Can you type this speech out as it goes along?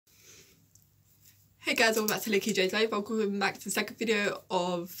Hey guys, welcome back to Licky J's Life. Welcome back to the second video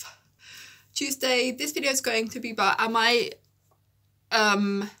of Tuesday. This video is going to be about, am I a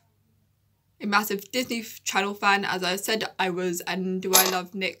massive Disney Channel fan, as I said I was, and do I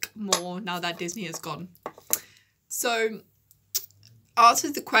love Nick more now that Disney is gone? So,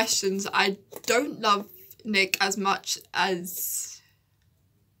 answer the questions. I don't love Nick as much as...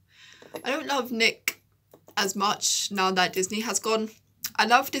 I don't love Nick as much now that Disney has gone. I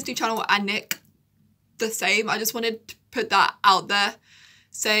love Disney Channel and Nick the same. I just wanted to put that out there,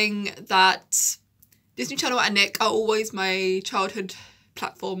 saying that Disney Channel and Nick are always my childhood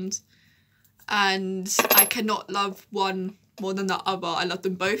platforms, and I cannot love one more than the other. I love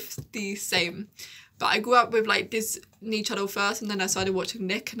them both the same. But I grew up with like Disney Channel first, and then I started watching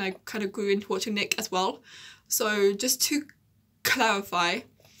Nick, and I kind of grew into watching Nick as well. So just to clarify,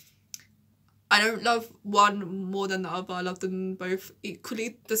 I don't love one more than the other. I love them both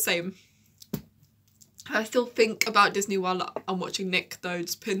equally the same. I still think about Disney while I'm watching Nick though,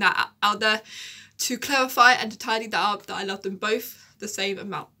 just putting that out there to clarify and to tidy that up, that I love them both the same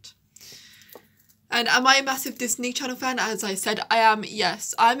amount. And am I a massive Disney Channel fan? As I said, I am,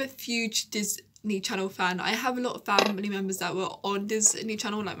 yes. I'm a huge Disney Channel fan. I have a lot of family members that were on Disney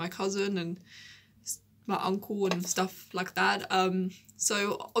Channel, like my cousin and my uncle and stuff like that.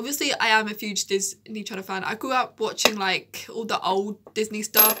 So obviously I am a huge Disney Channel fan. I grew up watching like all the old Disney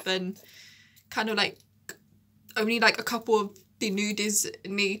stuff and kind of like only like a couple of the new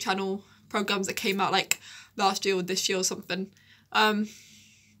Disney Channel programs that came out like last year or this year or something.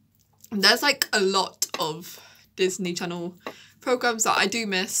 There's like a lot of Disney Channel programs that I do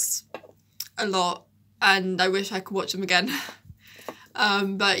miss a lot, and I wish I could watch them again.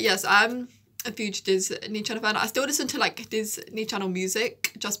 But yes, I'm a huge Disney Channel fan. I still listen to like Disney Channel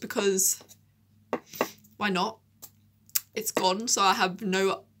music just because why not? It's gone, so I have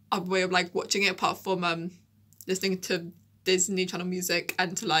no other way of like watching it apart from listening to Disney Channel music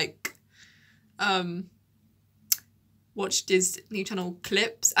and to like watch Disney Channel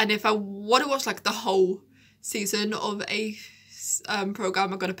clips. And if I want to watch like the whole season of a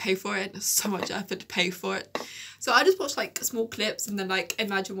program, I'm gonna pay for it. There's so much effort to pay for it, so I just watch like small clips and then like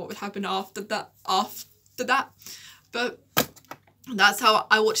imagine what would happen after that. But that's how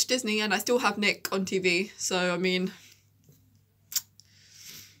I watch Disney, and I still have Nick on TV, so I mean,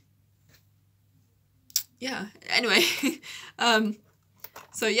 yeah, anyway.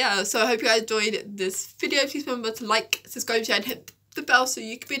 So yeah, so I hope you guys enjoyed this video. Please remember to like, subscribe, share and hit the bell so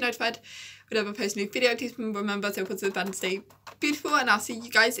you can be notified whenever I post a new video. Please remember to put the band, stay beautiful, and I'll see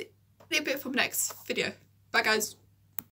you guys in a bit for the next video. Bye guys.